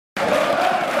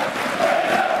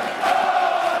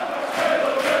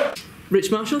Rich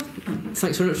Marshall,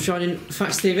 thanks very much for joining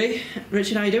Facts TV.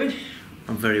 Richard, how are you doing?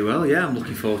 I'm very well, yeah. I'm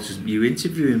looking forward to you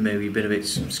interviewing me. You've been a bit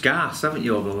scarce, haven't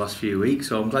you, over the last few weeks,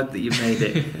 so I'm glad that you've made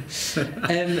it.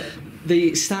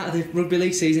 The start of the rugby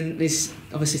league season is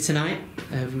obviously tonight.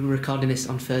 We were recording this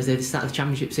on Thursday, the start of the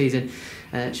championship season.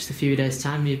 Just a few days'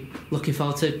 time. Are you looking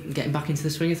forward to getting back into the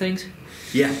swing of things?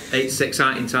 Yeah, it's an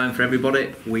exciting time for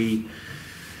everybody. We,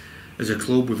 as a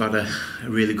club, we've had a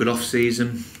really good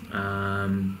off-season.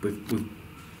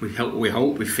 We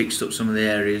hope we've fixed up some of the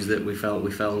areas that we fell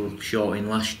short in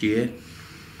last year.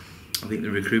 I think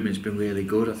the recruitment's been really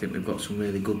good. I think we've got some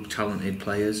really good, talented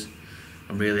players.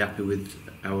 I'm really happy with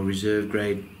our reserve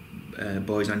grade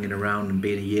boys hanging around and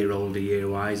being a year older, a year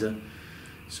wiser.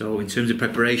 So in terms of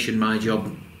preparation, my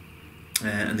job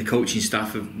and the coaching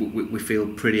staff, we feel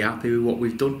pretty happy with what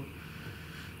we've done.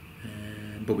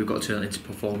 But we've got to turn it into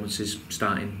performances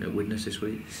starting at Widnes this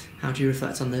week. How do you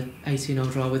reflect on the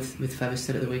 18-0 draw with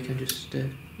Featherstone at the weekend?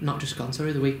 Not just gone,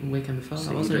 sorry, the weekend before. So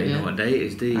that wasn't you it? Don't know what day it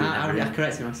is, do you? I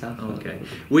corrected myself. Okay.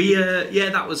 We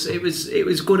it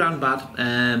was good and bad.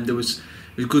 It was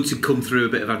good to come through a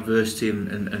bit of adversity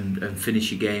and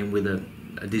finish a game with a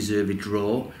deserved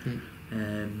draw.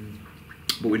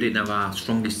 But we didn't have our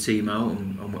strongest team out,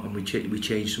 and we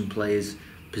changed some players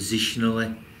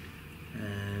positionally.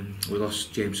 We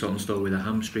lost James Saltonstall with a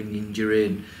hamstring injury,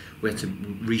 and we had to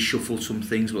reshuffle some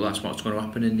things, but that's what's going to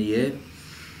happen in the year.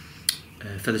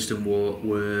 Featherstone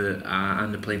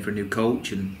and they're playing for a new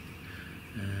coach, and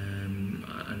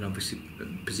obviously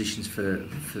positions for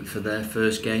their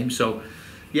first game. So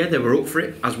yeah, they were up for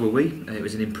it, as were we. It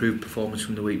was an improved performance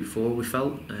from the week before, we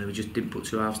felt. We just didn't put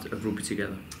two halves of rugby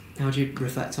together. How do you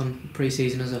reflect on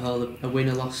pre-season as a whole? A win,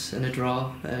 a loss and a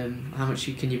draw. How much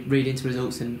can you read into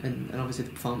results and obviously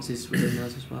the performances within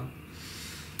those as well?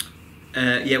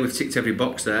 Yeah, we've ticked every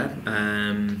box there.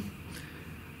 I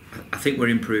think we're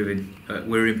improving.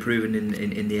 We're improving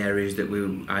in the areas that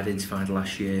we identified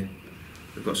last year.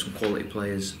 We've got some quality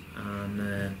players,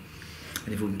 and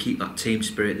if we can keep that team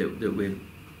spirit that we're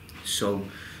so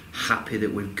happy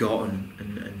that we've got,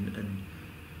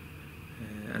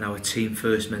 and our team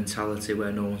first mentality where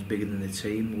no one's bigger than the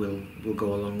team, will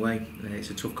go a long way. It's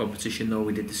a tough competition though.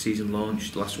 We did the season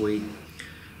launch last week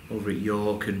over at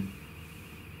York, and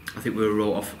I think we were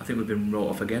wrote off. I think we've been wrote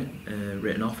off again,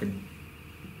 written off in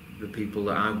the people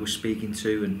that I was speaking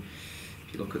to. And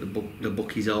if you look at the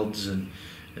bookies odds and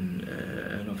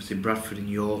obviously Bradford and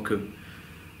York are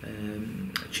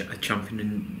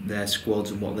championing their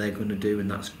squads and what they're going to do, and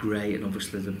that's great. And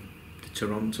obviously the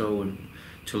Toronto and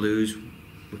Toulouse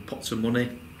with pots of money.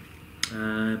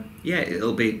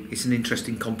 It's an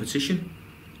interesting competition.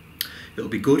 It'll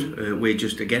be good. We're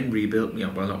just again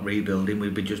not rebuilding.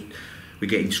 We're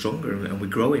getting stronger and we're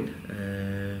growing,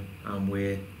 and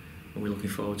we're looking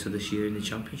forward to this year in the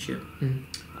championship.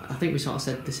 I think we sort of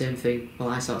said the same thing. Well,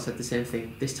 I sort of said the same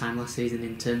thing this time last season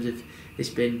in terms of this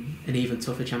being an even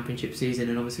tougher championship season,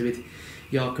 and obviously with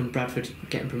York and Bradford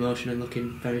getting promotion and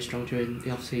looking very strong during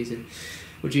the off season.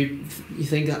 Would you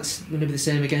think that's going to be the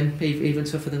same again, even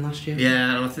tougher than last year?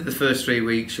 Yeah, and I think the first 3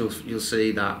 weeks you'll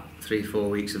see that 3-4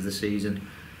 weeks of the season.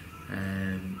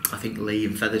 I think Lee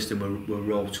and Featherstone were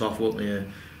roped off, weren't they,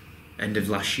 end of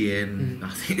last year, and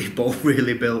I think they both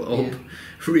really built up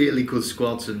really good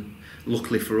squads, and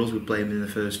luckily for us we played them in the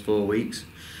first 4 weeks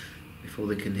before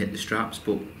they can hit the straps.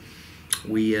 But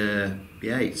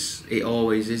it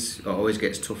always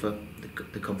gets tougher.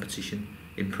 The competition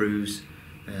improves.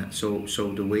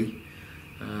 So do we.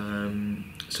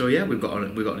 We've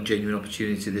got a genuine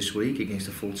opportunity this week against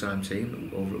a full-time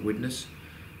team over at Widnes,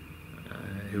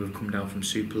 who have come down from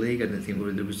Super League. I didn't think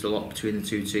there was a lot between the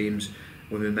two teams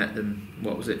when we met them.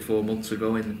 4 months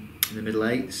ago in the middle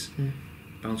eights?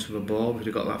 Bounce of a ball. We'd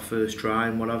have got that first try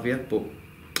and what have you. But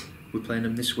we're playing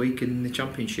them this week in the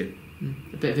championship.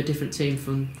 A bit of a different team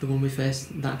from the one we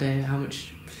faced that day. How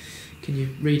much can you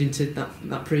read into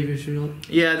that previous result?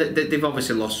 Yeah, they've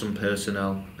obviously lost some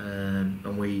personnel,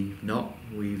 and we've not.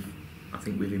 I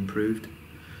think we've improved.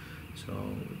 So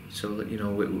that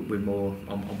we're more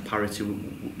on parity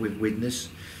with Widnes.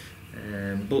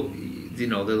 But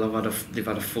they've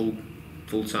had a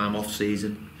full-time off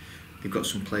season. They've got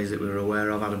some players that we were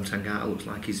aware of. Adam Tangata looks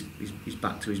like he's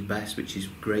back to his best, which is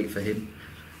great for him.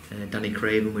 Danny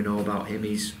Craven, we know about him.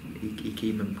 He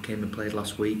came and played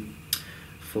last week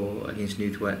against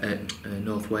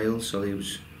North Wales, so he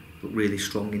was really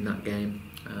strong in that game.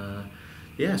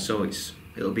 So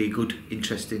it'll be a good,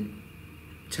 interesting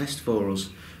test for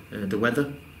us. The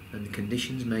weather and the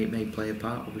conditions may play a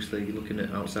part. Obviously, you're looking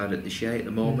outside at the Shea at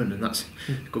the moment, and that's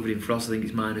covered in frost. I think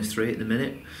it's -3 at the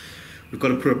minute. we've got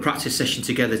to put a practice session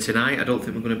together tonight. I don't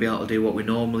think we're going to be able to do what we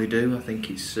normally do. I think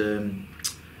it's,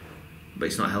 but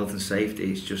it's not health and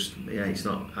safety. It's just, it's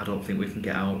not. I don't think we can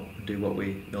get out and do what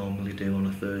we normally do on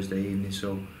a Thursday evening.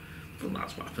 So, but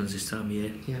that's what happens this time of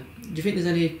year. Yeah. Do you think there's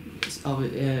any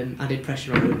added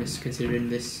pressure on Widnes considering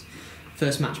this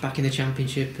first match back in the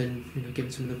Championship and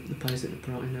given some of the players that were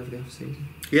brought in over the off season?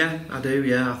 Yeah, I do.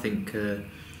 Yeah, I think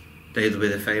they'll be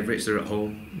the favourites. They're at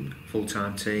home,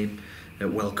 full-time team,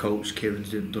 well coached.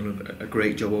 Kieran's done a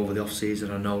great job over the off season.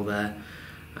 I know there,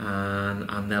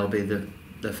 and they'll be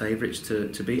the favourites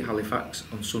to beat Halifax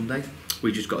on Sunday.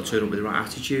 We just got to turn up with the right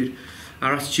attitude.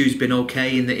 Our attitude's been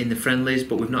okay in the friendlies,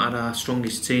 but we've not had our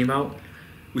strongest team out.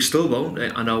 We still won't.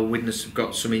 I know Widnes have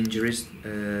got some injuries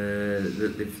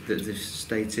that they've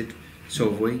stated. So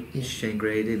have we. Yeah. Shane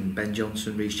Grady and Ben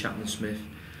Johnson, Reece Chapman-Smith,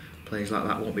 players like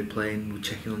that won't be playing. We're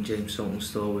checking on James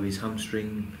Saltonstall with his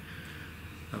hamstring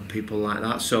and people like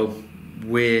that. So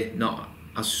we're not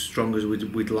as strong as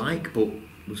we'd like, but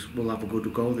we'll have a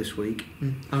good go this week.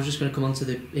 I was just going to come on to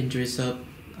the injuries. So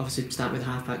obviously start with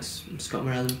Halifax, Scott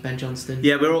Morell and Ben Johnston.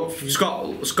 Yeah, we're all,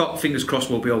 Scott. Fingers crossed,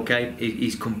 will be okay.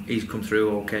 He's come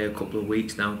through okay a couple of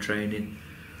weeks now training.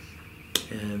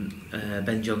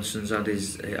 Ben Johnston's had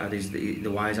the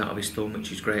wires out of his thumb,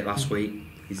 which is great. Last week,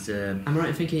 I'm right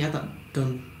in thinking he had that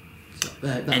done.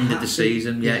 End of the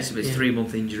season. Yeah, it's a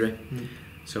 3-month injury.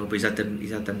 So, but he's had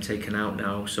them taken out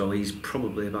now. So he's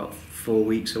probably about 4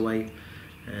 weeks away.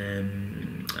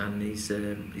 And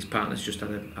his partner's just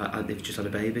they've just had a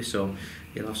baby, so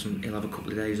he'll have a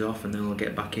couple of days off, and then we'll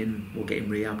get back in. We'll get him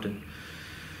rehabbed.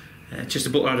 And Chester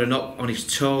Butler had a knock on his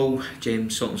toe.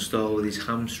 James Saltonstall with his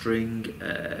hamstring.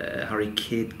 Harry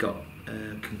Kidd got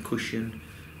a concussion,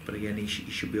 but again he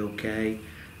should be okay.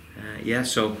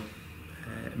 So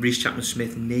Reece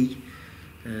Chapman-Smith knee,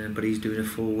 but he's doing a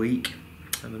full week.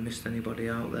 Have I missed anybody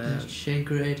out there? Shane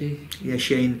Grady. Yeah,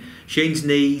 Shane's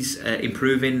knees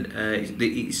improving.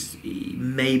 He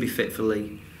may be fit for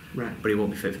League, right? But he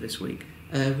won't be fit for this week.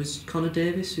 Was Connor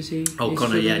Davis? Was he? Oh,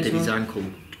 Connor, did his ankle.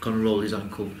 Connor rolled his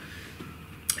ankle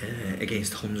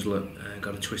against Hunslet.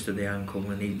 Got a twist of the ankle,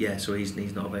 and so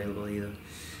he's not available either.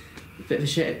 Bit of a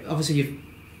shame. Obviously, you've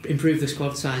improved the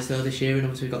squad size though this year, and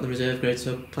obviously we've got the reserve grade,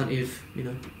 so plenty of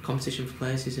competition for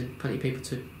places and plenty of people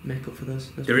to make up for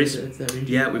those there is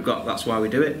we've got, that's why we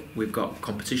do it. We've got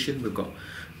competition, we've got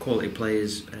quality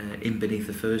players in beneath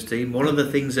the first team. One of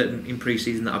the things that in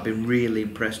pre-season that I've been really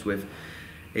impressed with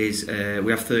is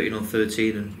we have 13 on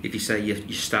 13, and if you say you're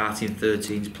starting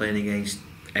 13s playing against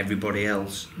everybody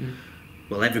else,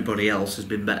 well, everybody else has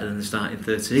been better than the starting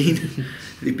 13.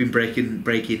 They've been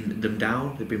breaking them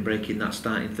down. They've been breaking that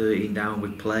starting 13 down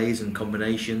with plays and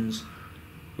combinations,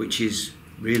 which is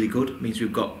really good. It means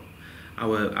we've got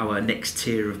our next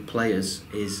tier of players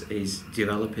is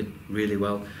developing really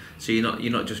well. So you're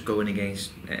not just going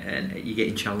against, and you're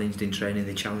getting challenged in training.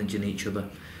 They're challenging each other.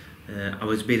 I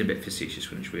was being a bit facetious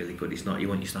when it's really good. It's not. You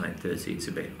want your starting 13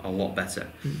 to be a lot better.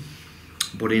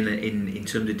 But in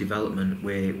terms of development,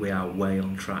 we are way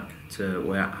on track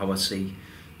to how I see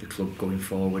the club going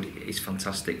forward. It's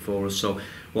fantastic for us. So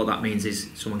what that means is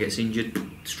someone gets injured,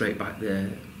 straight back there,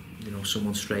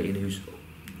 someone straight in who's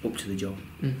up to the job.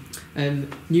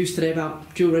 News today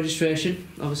about dual registration,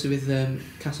 obviously with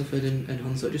Castleford and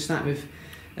Hunslet. Just start with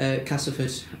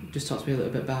Castleford. Just talk to me a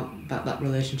little bit about that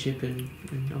relationship, and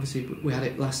obviously we had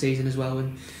it last season as well,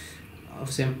 and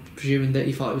obviously I'm presuming that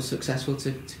you thought it was successful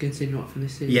to continue on from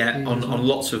this season. Yeah, on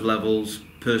lots of levels.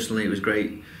 Personally, it was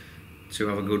great to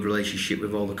have a good relationship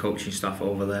with all the coaching staff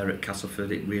over there at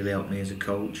Castleford. It really helped me as a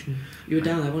coach. You were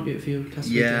down there, weren't you, a few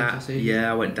Castleford games?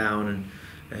 Yeah, I went down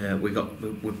and we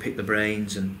picked the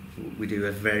brains, and we do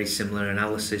a very similar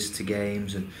analysis to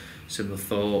games and similar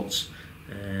thoughts.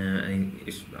 And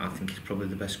I think he's probably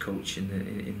the best coach in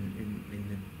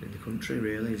the country.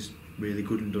 Really, he's really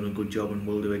good and done a good job, and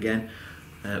will do again.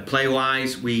 Play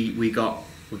wise, we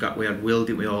had Will,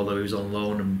 didn't we? Although he was on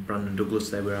loan, and Brandon Douglas.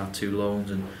 They were our two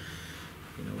loans, and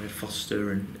we had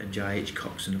Foster and Jai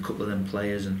Hitchcox and a couple of them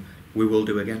players, and we will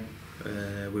do again.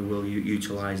 We will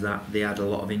utilise that. They had a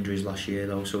lot of injuries last year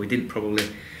though, so we didn't probably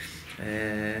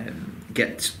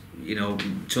get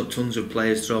tons of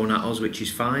players thrown at us, which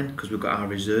is fine because we've got our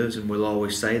reserves, and we'll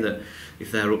always say that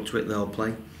if they're up to it, they'll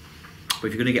play. But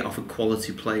if you're going to get offered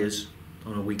quality players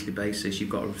on a weekly basis,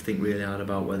 you've got to think really hard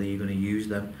about whether you're going to use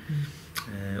them.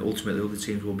 Ultimately, other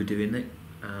teams will be doing it,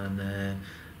 and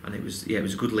it was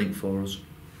a good link for us.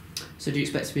 So do you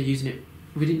expect to be using it?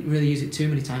 We didn't really use it too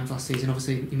many times last season.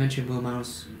 Obviously, you mentioned Will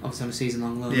Morris, obviously on a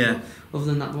season-long loan. Yeah. Other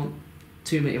than that one,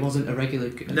 too many. It wasn't a regular.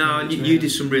 No, you did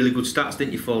some really good stats,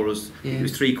 didn't you, for us? Yeah. It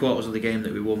was 3/4 of the game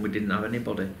that we won. We didn't have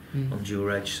anybody on dual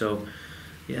reg. So,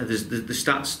 yeah, there's the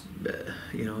stats.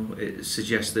 It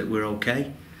suggests that we're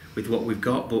okay with what we've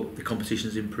got, but the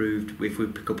competition's improved. If we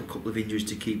pick up a couple of injuries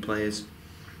to key players,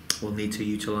 we'll need to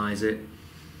utilise it.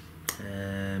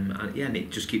 And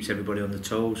it just keeps everybody on their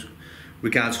toes.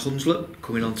 Regards Hunslet,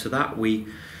 coming on to that, we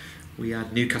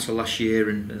had Newcastle last year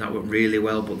and that went really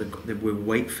well, but they were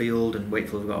Wakefield, and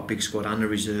Wakefield have got a big squad and a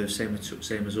reserve, same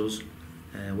as us.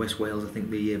 West Wales, I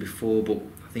think, the year before, but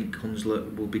I think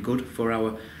Hunslet will be good for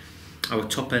our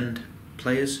top end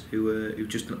players who are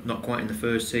just not quite in the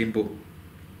first team, but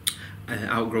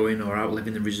outgrowing or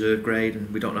outliving the reserve grade,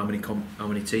 and we don't know how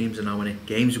many teams and how many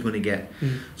games we're going to get.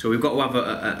 So we've got to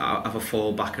have a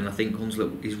fallback, and I think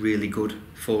Hunslet is really good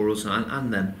for us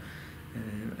and them,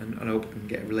 and I hope we can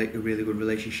get a really good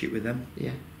relationship with them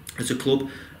as a club.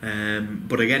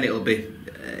 But again, it'll be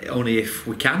only if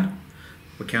we can.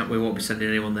 We won't be sending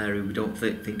anyone there who we don't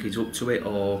think is up to it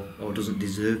or doesn't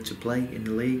deserve to play in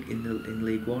the league in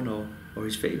League One or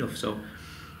is fit enough. So.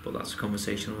 But that's a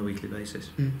conversation on a weekly basis.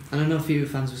 And I know a few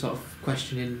fans were sort of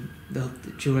questioning the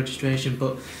dual registration,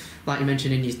 but like you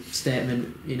mentioned in your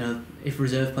statement, if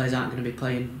reserve players aren't going to be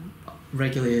playing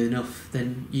regularly enough,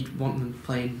 then you'd want them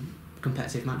playing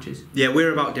competitive matches. Yeah,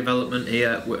 we're about development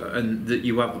here, and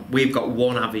we've got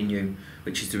one avenue,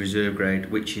 which is the reserve grade,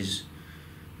 which is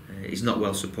not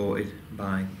well supported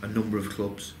by a number of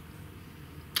clubs.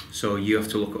 So you have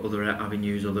to look at other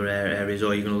avenues, other areas,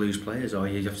 or you're going to lose players, or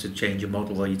you have to change your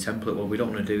model or your template. Well, we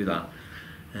don't want to do that.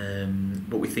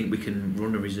 But we think we can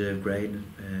run a reserve grade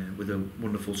with the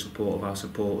wonderful support of our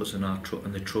supporters and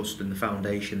the trust and the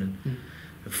foundation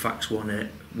and Fax won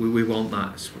it. We want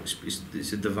that.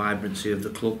 It's the vibrancy of the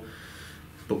club.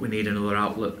 But we need another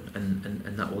outlet,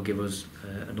 and that will give us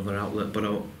another outlet. But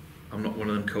I'm not one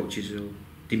of them coaches who'll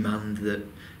demand that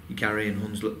Gary and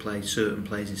Hunslet play certain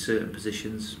plays in certain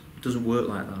positions. It doesn't work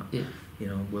like that.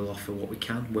 We'll offer what we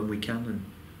can when we can,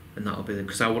 and that'll be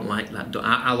because I wouldn't like that.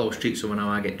 I'll always treat someone how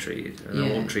I get treated, and I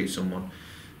won't treat someone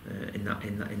in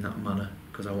that manner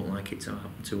because I won't like it to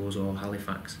happen to us or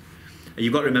Halifax. And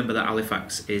you've got to remember that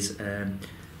Halifax is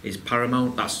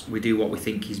paramount. We do what we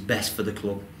think is best for the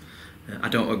club. I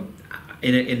don't.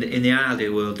 In the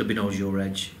ideal world, there'd be no dual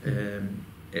reg.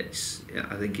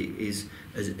 I think it is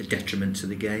as a detriment to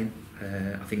the game.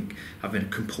 I think having a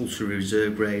compulsory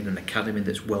reserve grade and academy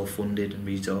that's well funded and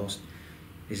resourced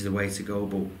is the way to go.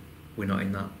 But we're not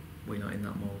in that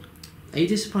mould. Are you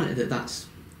disappointed that that's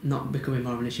not becoming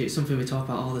more of an issue? It's something we talk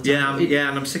about all the time.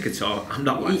 And I'm sick of talking. I'm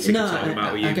not sick of talking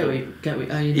about it. I get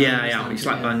what it's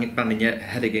like banging your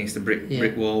head against a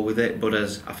brick wall with it. But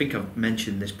as I think I've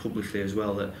mentioned this publicly as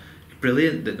well, that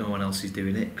brilliant that no one else is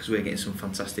doing it because we're getting some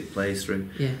fantastic players through.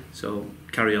 So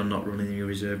carry on not running your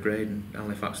reserve grade, and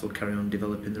Halifax will carry on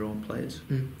developing their own players.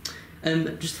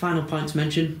 Just a final point to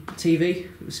mention: TV.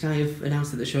 Sky have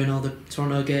announced that they're showing all the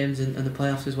Toronto games and the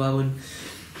playoffs as well, and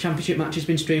Championship match has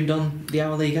been streamed on the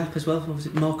Our League app as well.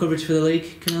 Obviously, more coverage for the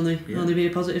league can only be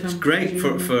a positive. It's great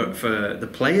for the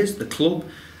players, the club,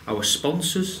 our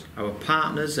sponsors, our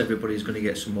partners. Everybody's going to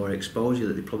get some more exposure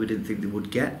that they probably didn't think they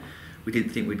would get. We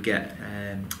didn't think we'd get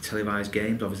televised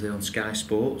games, obviously on Sky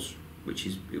Sports, which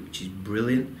is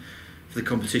brilliant for the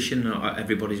competition.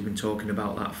 Everybody's been talking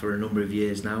about that for a number of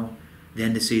years now. The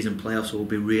end of season playoffs will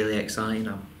be really exciting.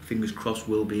 Our fingers crossed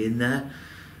we'll be in there,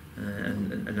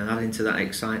 and adding to that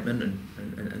excitement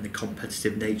and the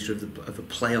competitive nature of the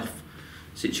playoff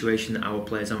situation that our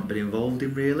players haven't been involved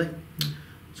in really.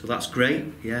 So that's great,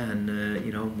 and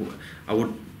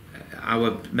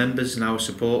our members and our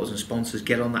supporters and sponsors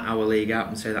get on that Our League app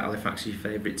and say that Halifax is your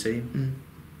favourite team.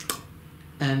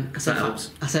 I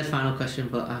said final question,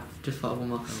 but I've just thought of one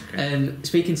more. Okay.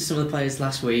 Speaking to some of the players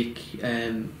last week,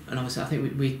 and obviously I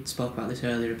think we spoke about this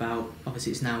earlier about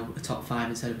obviously it's now a top 5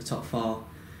 instead of a top 4,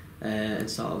 and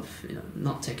sort of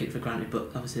not taking it for granted, but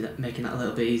obviously making that a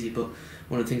little bit easy. But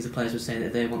one of the things the players were saying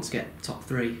that they want to get top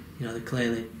 3. They're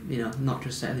clearly not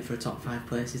just settling for a top 5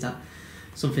 place. Is that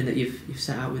something that you've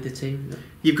set out with the team?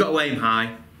 You've got to aim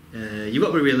high. You've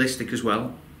got to be realistic as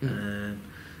well.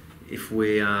 If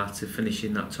we are to finish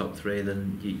in that top 3,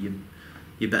 then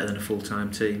you're better than a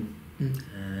full-time team.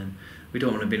 We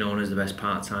don't want to be known as the best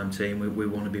part-time team. We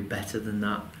want to be better than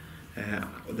that.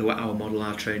 Our model,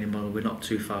 our training model, we're not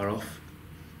too far off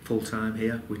full-time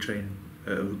here. We train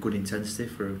at a good intensity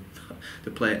for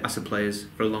the players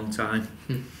for a long time.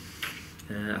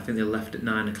 I think they left at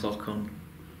 9 o'clock on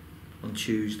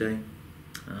Tuesday,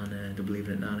 and they'll be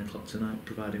leaving at 9 o'clock tonight,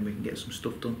 providing we can get some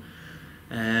stuff done.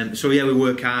 We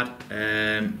work hard,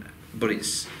 but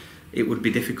it's it would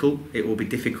be difficult. It will be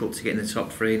difficult to get in the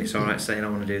top three, and it's all right saying I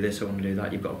want to do this, I want to do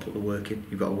that. You've got to put the work in.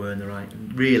 You've got to earn the right.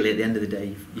 And really, at the end of the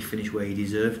day, you finish where you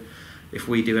deserve. If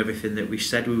we do everything that we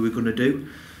said we were going to do,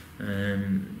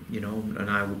 you know, and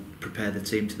I would prepare the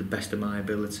team to the best of my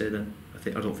ability, then I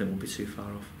don't think we'll be too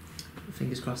far off.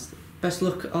 Fingers crossed. Best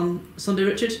luck on Sunday,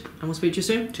 Richard, and we'll speak to you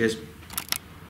soon. Cheers.